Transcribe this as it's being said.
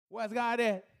Where's God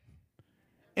at?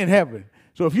 In heaven.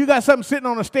 So if you got something sitting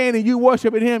on a stand and you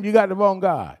worshiping him, you got the wrong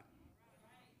God.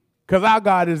 Because our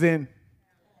God is in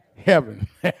heaven.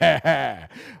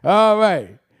 All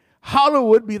right.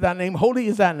 Hallowed be thy name. Holy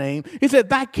is thy name. He said,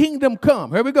 thy kingdom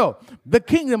come. Here we go. The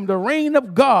kingdom, the reign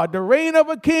of God, the reign of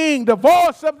a king, the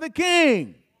voice of the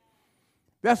king.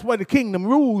 That's why the kingdom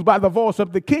rules, by the voice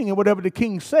of the king. And whatever the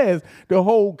king says, the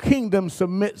whole kingdom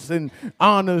submits and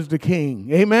honors the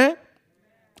king. Amen?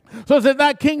 So it says,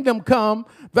 thy kingdom come,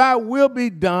 thy will be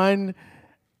done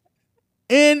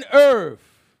in earth.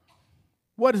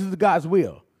 What is God's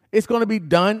will? It's going to be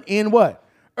done in what?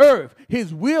 Earth.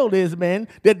 His will is, man,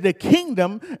 that the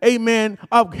kingdom, amen,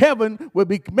 of heaven will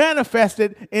be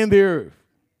manifested in the earth.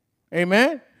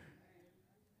 Amen?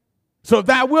 So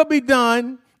thy will be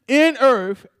done in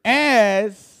earth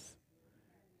as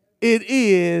it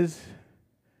is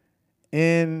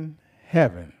in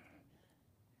heaven.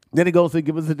 Then it goes to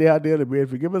give us today our daily bread.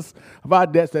 Forgive us of our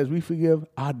debts as we forgive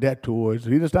our debtors.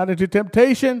 Lead us not into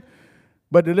temptation,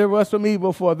 but deliver us from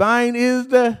evil. For thine is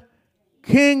the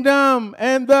kingdom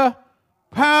and the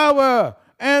power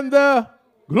and the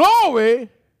glory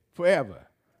forever.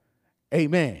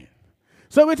 Amen.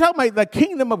 So we're talking about the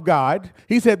kingdom of God.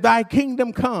 He said, thy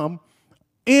kingdom come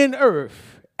in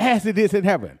earth as it is in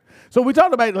heaven. So we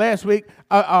talked about last week,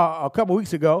 a couple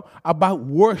weeks ago, about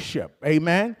worship.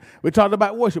 Amen. We talked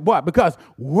about worship. Why? Because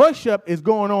worship is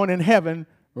going on in heaven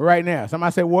right now.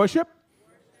 Somebody say worship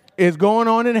is going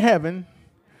on in heaven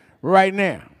right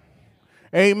now.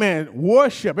 Amen.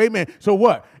 Worship. Amen. So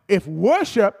what? If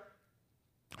worship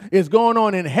is going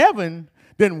on in heaven,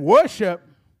 then worship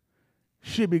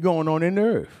should be going on in the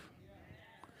earth.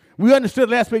 We understood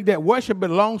last week that worship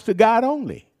belongs to God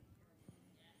only.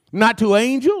 Not to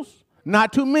angels,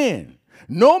 not to men.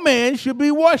 No man should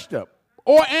be worshipped,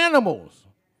 or animals,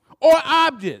 or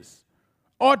objects,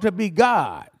 or to be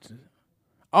gods.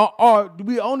 Or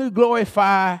we only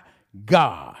glorify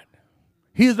God.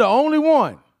 He's the only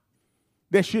one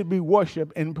that should be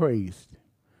worshipped and praised.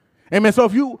 Amen. So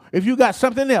if you got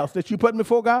something else that you put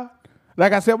before God,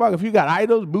 like I said, well, if you got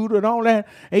idols, Buddha, and all that,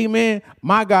 amen,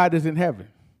 my God is in heaven.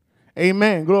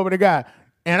 Amen. Glory to God.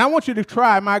 And I want you to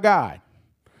try my God.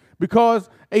 Because,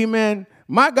 amen,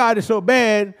 my God is so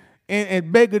bad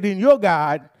and bigger than your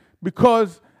God,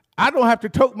 because I don't have to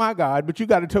tote my God, but you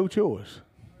got to tote yours.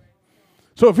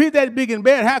 So if he's that big and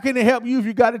bad, how can it help you if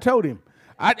you got to tote him?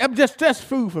 I'm just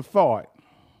food for thought.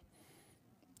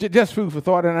 Just food for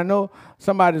thought. And I know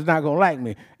somebody's not going to like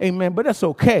me. Amen. But that's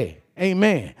okay.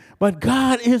 Amen. But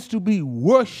God is to be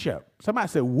worshiped. Somebody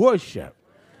say worship.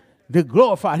 To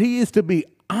glorify. He is to be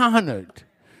honored.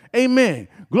 Amen.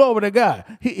 Glory to God.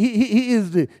 He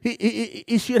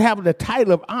should have the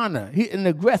title of honor. He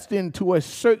ingressed into a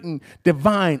certain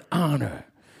divine honor.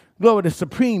 Glory to the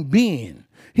supreme being.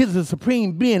 He's the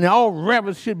supreme being, and all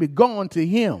reverence should be gone to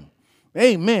him.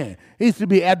 Amen. He's to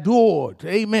be adored.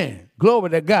 Amen. Glory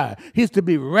to God. He's to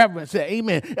be reverenced.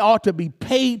 Amen. It ought to be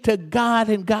paid to God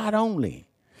and God only.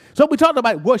 So we talked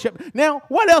about worship. Now,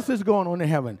 what else is going on in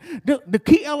heaven? The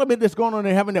key element that's going on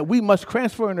in heaven that we must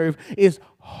transfer on earth is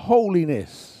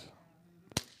holiness.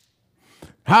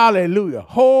 Hallelujah.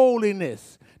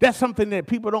 Holiness. That's something that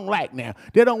people don't like now.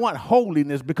 They don't want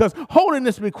holiness because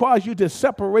holiness requires you to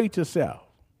separate yourself.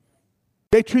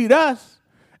 They treat us,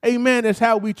 amen, as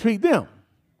how we treat them.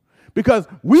 Because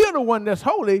we are the one that's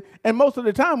holy, and most of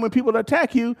the time when people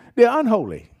attack you, they're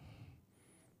unholy.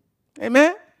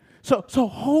 Amen? So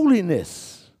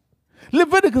holiness.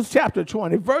 Leviticus chapter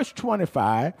 20, verse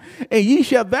 25, and ye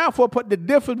shall therefore put the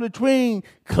difference between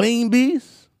clean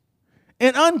beasts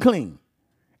and unclean,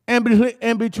 and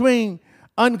between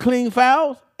unclean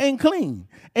fowls and clean.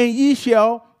 And ye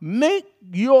shall make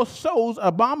your souls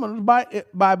abominable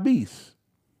by beasts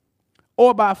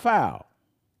or by fowl.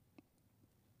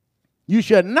 You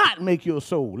shall not make your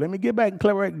soul. Let me get back and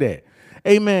correct that.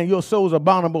 Amen. Your soul's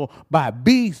abominable by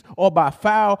beast or by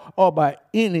fowl or by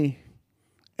any,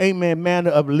 amen, manner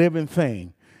of living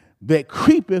thing that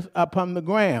creepeth upon the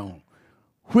ground,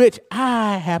 which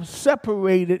I have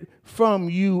separated from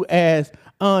you as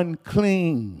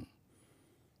unclean.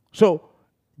 So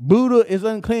Buddha is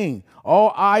unclean.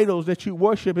 All idols that you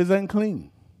worship is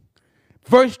unclean.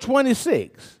 Verse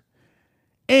 26,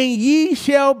 and ye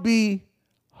shall be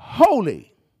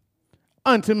holy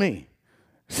unto me.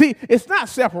 See, it's not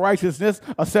self-righteousness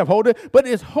or self-holiness, but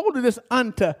it's holiness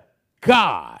unto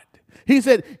God. He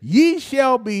said, ye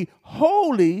shall be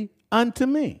holy unto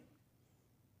me.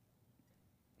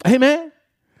 Amen.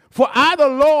 For I, the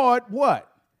Lord, what?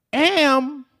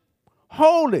 Am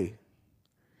holy,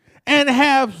 and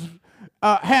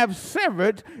have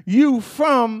severed you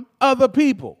from other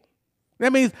people.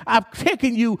 That means I've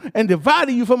taken you and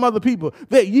divided you from other people,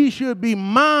 that ye should be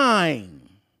mine.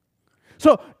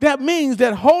 So that means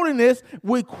that holiness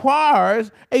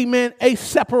requires, amen, a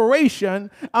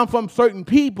separation from certain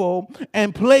people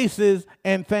and places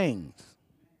and things.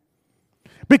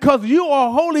 Because you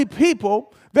are holy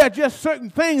people, there are just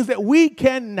certain things that we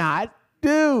cannot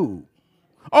do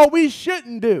or we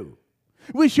shouldn't do.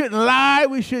 We shouldn't lie.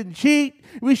 We shouldn't cheat.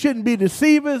 We shouldn't be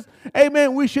deceivers.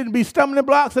 Amen. We shouldn't be stumbling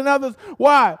blocks in others.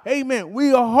 Why? Amen.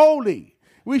 We are holy.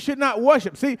 We should not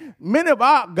worship. See, many of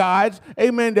our gods,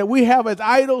 amen, that we have as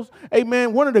idols,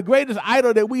 amen, one of the greatest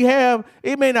idols that we have,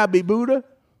 it may not be Buddha.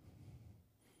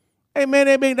 Amen.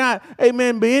 It may not,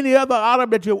 amen, be any other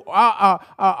object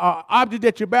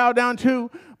that you bow down to.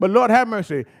 But Lord have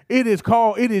mercy. It is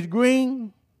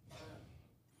green.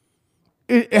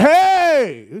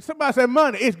 Hey, somebody said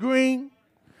money. It's green.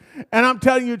 And I'm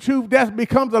telling you the truth, that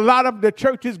becomes a lot of the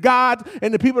church's gods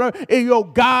and the people. And your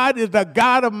God is the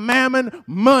God of mammon,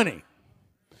 money.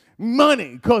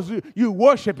 Money, because you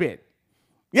worship it.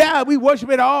 Yeah, we worship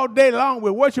it all day long.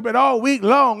 We worship it all week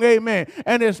long, amen.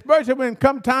 And especially when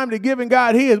come time to giving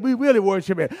God his, we really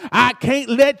worship it. I can't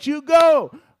let you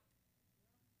go.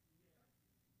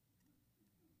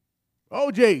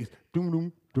 OJ's. Doom,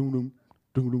 doom, doom,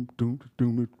 doom, doom,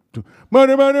 doom, doom.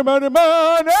 Money, money, money,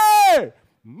 money.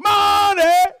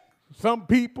 Money. Some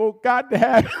people got to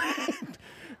have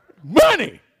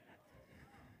money.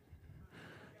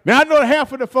 Now, I know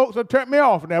half of the folks will turn me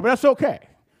off now, but that's okay.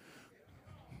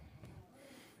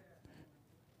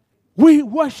 We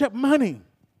worship money.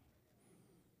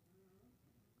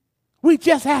 We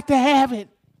just have to have it.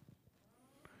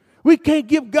 We can't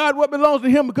give God what belongs to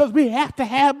him because we have to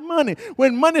have money.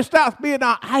 When money stops being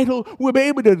our idol, we'll be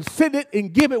able to send it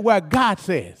and give it where God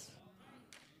says.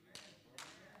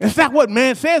 It's not what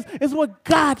man says, it's what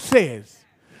God says.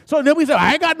 So then we say,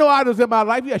 I ain't got no idols in my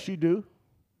life. Yes, you do.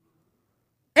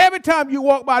 Every time you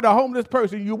walk by the homeless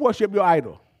person, you worship your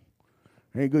idol.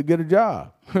 Ain't gonna get a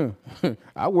job.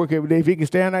 I work every day if he can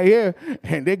stand out here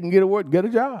and they can get a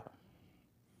job.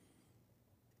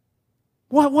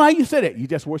 Why you say that? You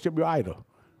just worship your idol.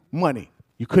 Money.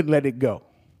 You couldn't let it go.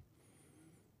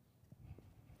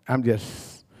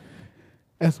 That's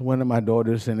one of my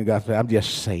daughters in the gospel. I'm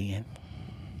just saying.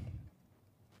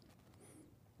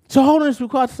 So holiness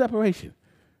requires separation.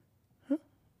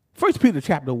 1 Peter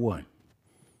chapter 1.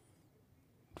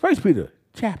 1 Peter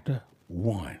chapter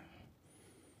 1.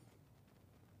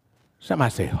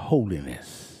 Somebody say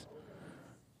holiness,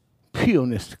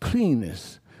 pureness,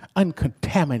 cleanness,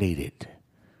 uncontaminated,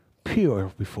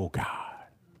 pure before God.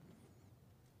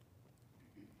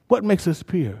 What makes us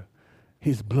pure?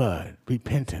 His blood,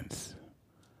 repentance.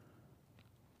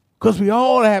 Because we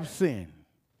all have sinned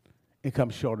and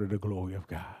come short of the glory of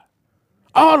God.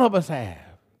 All of us have.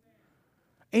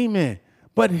 Amen.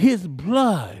 But his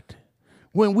blood,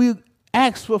 when we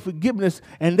ask for forgiveness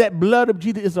and that blood of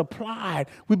Jesus is applied,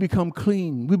 we become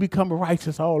clean. We become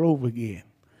righteous all over again.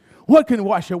 What can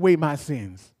wash away my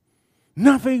sins?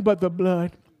 Nothing but the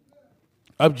blood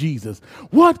of Jesus.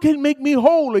 What can make me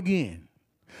whole again?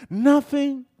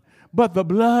 Nothing but the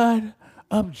blood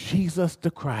of Jesus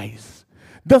the Christ,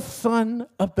 the Son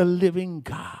of the living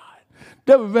God,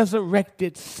 the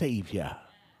resurrected Savior.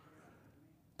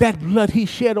 That blood he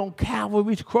shed on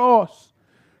Calvary's cross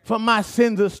for my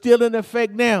sins are still in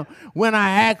effect now. When I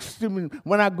ask him,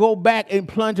 when I go back and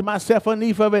plunge myself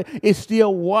underneath of it, it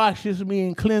still washes me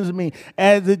and cleanses me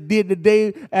as it did the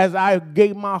day as I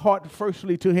gave my heart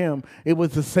firstly to him. It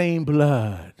was the same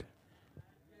blood.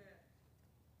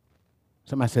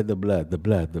 Somebody said the blood, the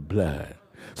blood, the blood.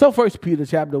 So 1 Peter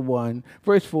chapter 1,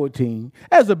 verse 14,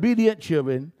 as obedient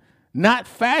children, not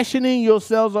fashioning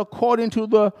yourselves according to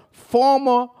the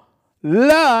former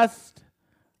lust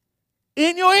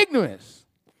in your ignorance.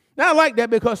 Now, I like that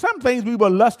because some things we were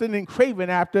lusting and craving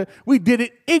after, we did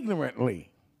it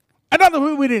ignorantly. In other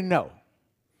words, we didn't know.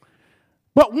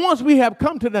 But once we have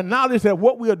come to the knowledge that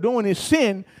what we are doing is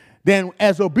sin, then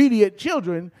as obedient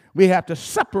children, we have to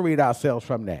separate ourselves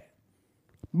from that.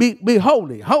 Be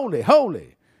holy, holy,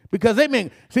 holy. Because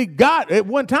see, God, at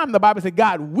one time the Bible said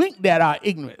God winked at our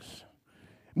ignorance.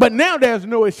 But now there's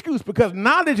no excuse because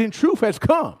knowledge and truth has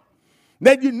come.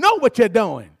 That you know what you're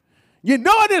doing. You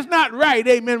know it is not right,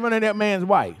 amen, running that man's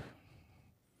wife.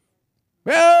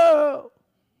 Well,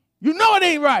 you know it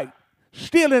ain't right.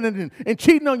 Stealing and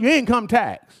cheating on your income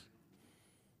tax.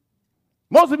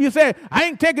 Most of you say, I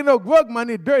ain't taking no drug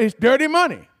money, it's dirty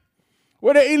money.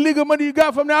 Well, the illegal money you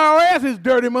got from the IRS is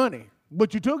dirty money.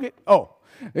 But you took it. Oh,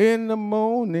 in the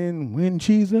morning when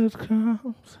Jesus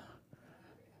comes.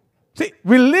 See,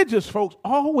 religious folks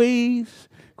always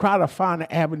try to find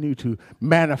an avenue to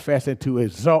manifest and to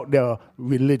exalt their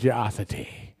religiosity.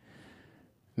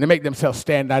 And they make themselves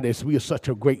stand out as we are such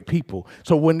a great people.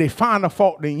 So when they find a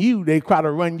fault in you, they try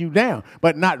to run you down,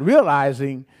 but not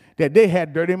realizing that they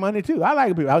had dirty money too. I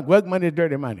like people. Drug money is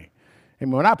dirty money.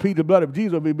 And when I plead the blood of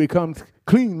Jesus, it becomes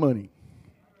clean money.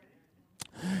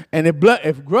 And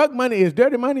if drug money is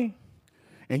dirty money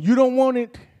and you don't want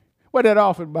it, where that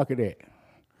offering bucket at?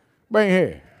 Bring it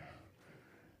here.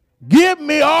 Give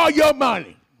me all your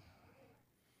money.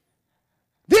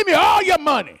 Give me all your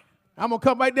money. I'm going to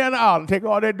come right down the aisle and take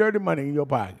all that dirty money in your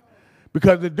pocket.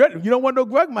 Because the dirty, you don't want no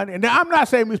drug money. And now I'm not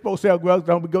saying we're supposed to sell drugs.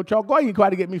 Don't go chalk. Go, you can try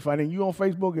to get me funny. And you on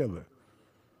Facebook either.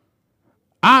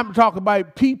 I'm talking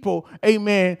about people,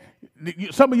 amen,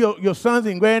 some of your sons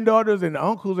and granddaughters and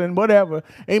uncles and whatever,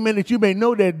 amen, that you may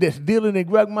know that's dealing in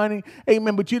drug money,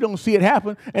 amen, but you don't see it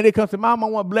happen. And they come to Mama, I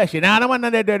want to bless you. Now, I don't want none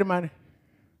of that dirty money.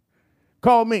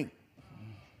 Call me.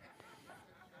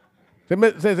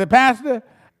 Says, Pastor,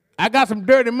 I got some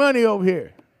dirty money over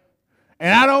here,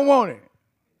 and I don't want it.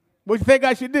 What you think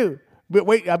I should do? But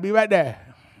wait, I'll be right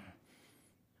there.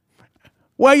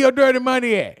 Where your dirty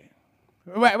money at?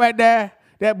 Right there.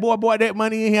 That boy brought that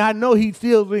money in here. I know he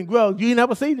steals in drugs. You ain't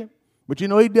never seen him, but you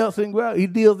know he deals in drugs. He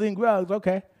deals in drugs.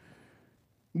 Okay.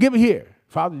 Give it here.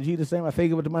 Father, in Jesus' name, I thank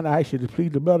you for the money. I should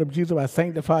plead the blood of Jesus. I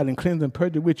sanctify and cleanse and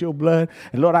purge it with your blood.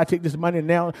 And Lord, I take this money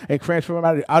now and transfer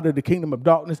it out of the kingdom of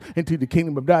darkness into the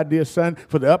kingdom of thy dear Son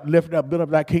for the uplift, build of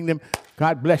thy kingdom.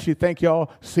 God bless you. Thank y'all.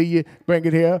 See you. Bring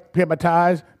it here. Pay my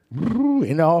tithes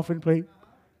in the offering plate.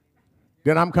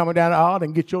 Then I'm coming down the aisle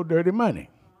and get your dirty money.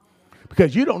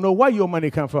 Because you don't know where your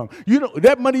money come from. You don't,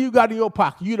 that money you got in your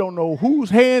pocket, you don't know whose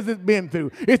hands it's been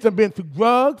through. It's been through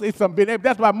drugs.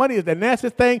 That's why money is the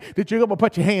nastiest thing that you're going to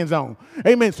put your hands on.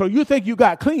 Amen. So you think you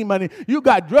got clean money. You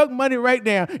got drug money right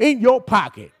now in your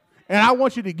pocket. And I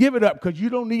want you to give it up because you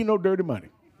don't need no dirty money.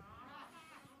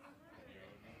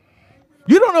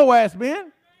 You don't know where it's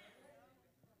been.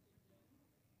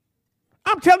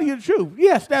 I'm telling you the truth.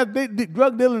 Yes, the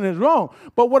drug dealing is wrong.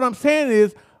 But what I'm saying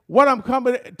is, what I'm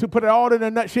coming to put it all in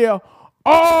a nutshell,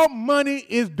 all money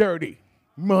is dirty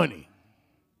money.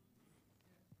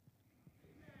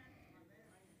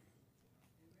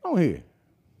 On here.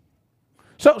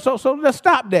 So let's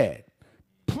stop that.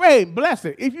 Pray, bless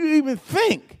it. If you even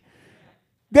think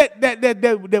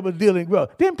that was dealing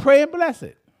drugs, then pray and bless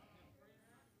it.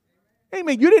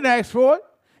 Amen. You didn't ask for it.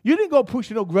 You didn't go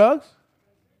pushing no drugs.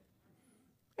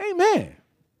 Amen.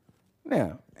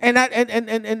 Now, and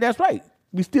that's right.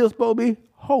 We still supposed to be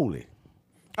holy.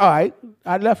 All right,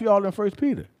 I left you all in 1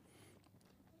 Peter.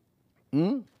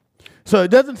 So it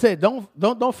doesn't say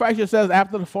don't frighten yourselves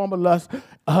after the former lust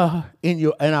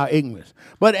in our ignorance,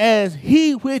 but as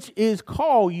he which is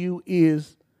called you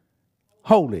is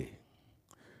holy,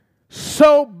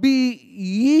 so be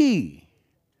ye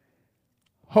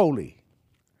holy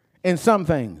in some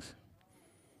things.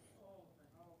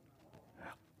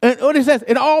 And what it says,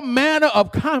 in all manner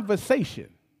of conversation.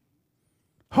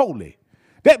 Holy.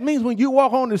 That means when you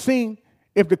walk on the scene,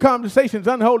 if the conversation is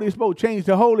unholy, you're supposed to change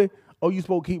to holy, or you're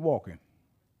supposed to keep walking.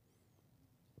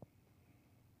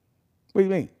 What do you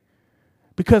mean?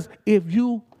 Because if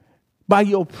you, by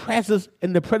your presence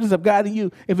and the presence of God in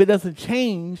you, if it doesn't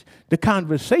change the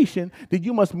conversation, then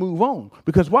you must move on.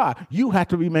 Because why? You have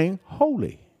to remain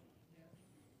holy.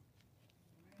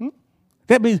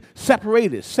 That means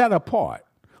separated, set apart.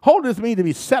 Holiness means to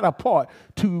be set apart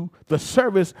to the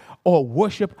service or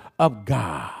worship of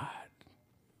God.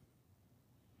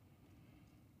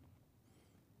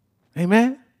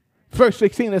 Amen? Verse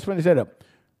 16, let's finish that up.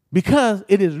 Because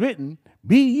it is written,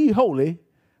 be ye holy,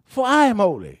 for I am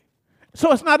holy.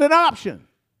 So it's not an option.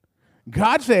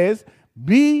 God says,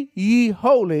 be ye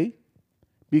holy,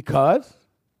 because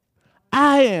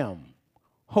I am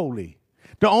holy.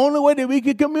 The only way that we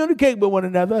can communicate with one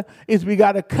another is we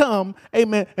got to come,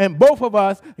 amen, and both of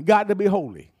us got to be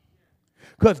holy.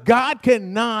 Because God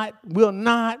will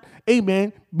not,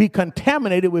 amen, be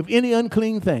contaminated with any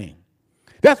unclean thing.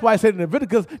 That's why I said in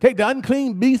Leviticus, take the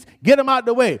unclean beasts, get them out of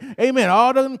the way. Amen.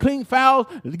 All the unclean fowls,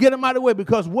 get them out of the way,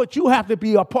 because what you have to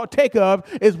be a partaker of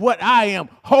is what I am,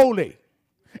 holy.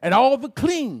 And all the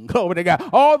clean, glory to God,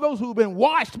 all those who've been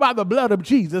washed by the blood of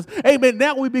Jesus, amen,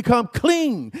 now we become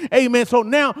clean, amen. So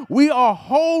now we are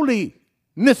holiness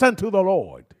unto the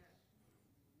Lord.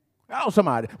 Oh,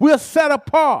 somebody, we are set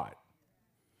apart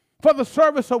for the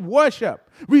service of worship,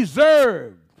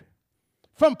 reserved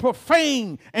from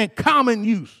profane and common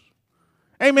use.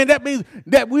 Amen. That means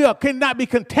that we cannot be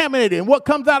contaminated. And what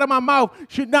comes out of my mouth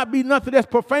should not be nothing that's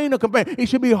profane or contaminated. It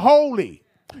should be holy.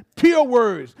 Pure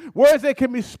words. Words that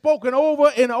can be spoken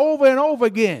over and over and over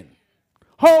again.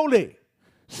 Holy.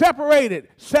 Separated.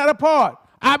 Set apart.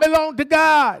 I belong to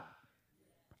God.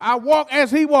 I walk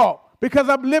as he walked because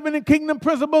I'm living in kingdom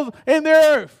principles in the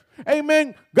earth.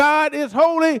 Amen. God is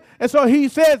holy. And so he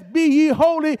says, be ye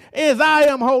holy as I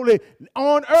am holy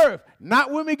on earth.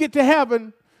 Not when we get to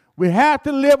heaven. We have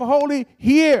to live holy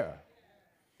here.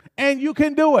 And you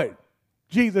can do it.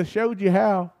 Jesus showed you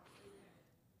how.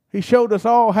 He showed us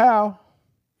all how.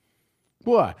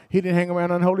 Boy, he didn't hang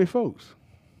around unholy folks.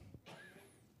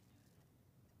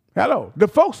 Hello. The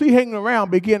folks he hanging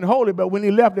around became holy, but when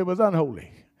he left, it was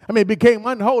unholy. It became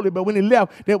unholy, but when he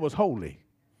left, it was holy.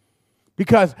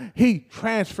 Because he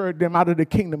transferred them out of the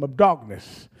kingdom of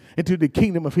darkness into the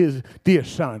kingdom of his dear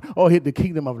son, or the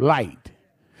kingdom of light.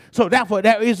 So therefore,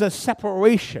 there is a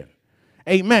separation.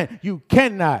 Amen. You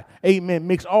cannot, amen,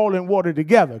 mix oil and water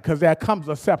together because there comes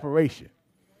a separation.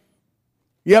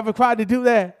 You ever tried to do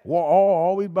that? Well, oil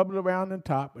always bubble around the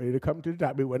top. It'll come to the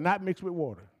top. It will not mix with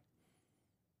water.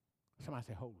 Somebody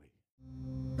say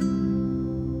holy.